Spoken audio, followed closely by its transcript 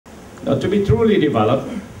Now, to be truly developed,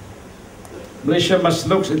 Malaysia must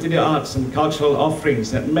look into the arts and cultural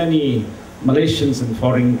offerings that many Malaysians and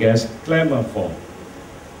foreign guests clamor for.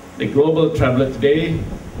 The global traveler today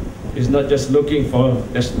is not just looking for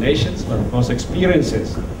destinations, but of course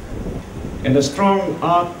experiences. And a strong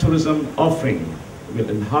art tourism offering will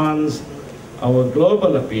enhance our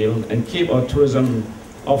global appeal and keep our tourism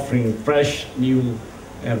offering fresh, new,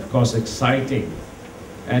 and of course exciting.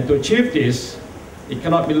 And to achieve this, it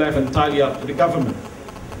cannot be left entirely up to the government.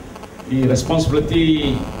 The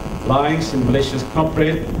responsibility lies in Malaysia's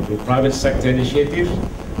corporate with private sector initiatives,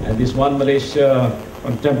 and this One Malaysia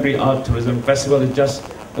Contemporary Art Tourism Festival is just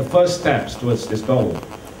the first steps towards this goal.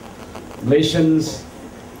 Malaysians,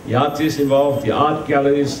 the artists involved, the art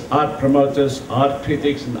galleries, art promoters, art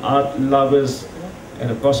critics, and art lovers,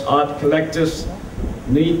 and of course art collectors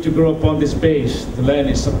need to grow upon this base to lend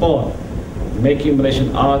its support, making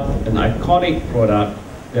Malaysian art an iconic product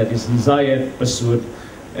that is desired, pursued,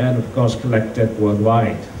 and of course collected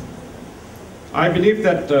worldwide. I believe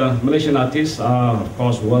that Malaysian artists are of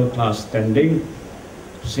course world-class standing.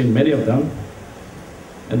 I've seen many of them,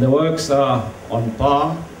 and the works are on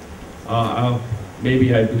par.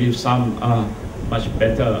 Maybe I believe some are much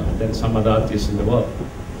better than some other artists in the world.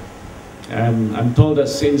 I'm told that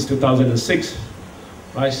since 2006,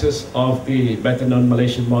 prices of the better-known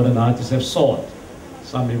Malaysian modern artists have soared,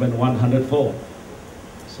 some even 100-fold.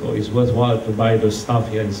 So it's worthwhile to buy those stuff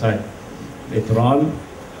here inside later on.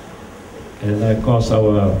 And of course,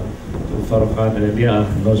 our Farhan and Elia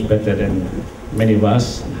knows better than many of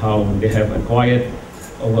us how they have acquired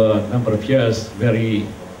over a number of years very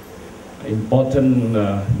important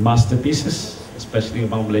masterpieces, especially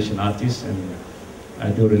among Malaysian artists, and I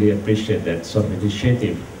do really appreciate that sort of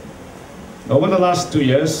initiative. Over the last 2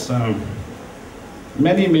 years,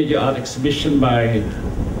 many major art exhibitions by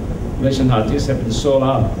Malaysian artists have been sold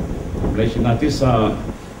out. Malaysian artists are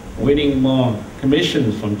winning more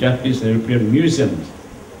commissions from Japanese and European museums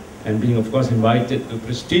and being, of course, invited to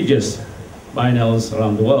prestigious biennales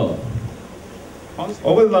around the world.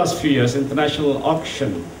 Over the last few years, international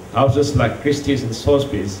auction houses like Christie's and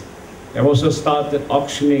Sotheby's have also started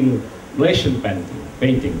auctioning Malaysian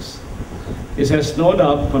paintings. This has no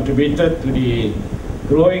doubt contributed to the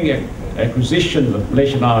growing acquisition of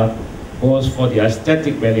Malaysian art, both for the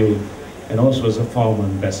aesthetic value and also as a form of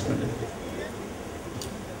investment.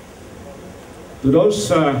 To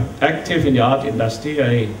those active in the art industry,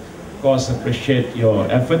 I of course appreciate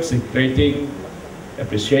your efforts in creating,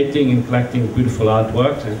 appreciating and collecting beautiful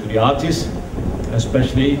artworks, and to the artists,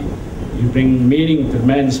 especially, you bring meaning to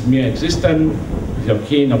man's mere existence with your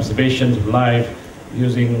keen observations of life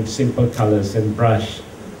using simple colors and brush.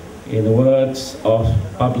 In the words of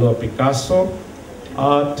Pablo Picasso,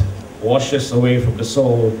 art washes away from the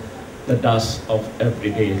soul the dust of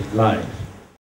everyday life.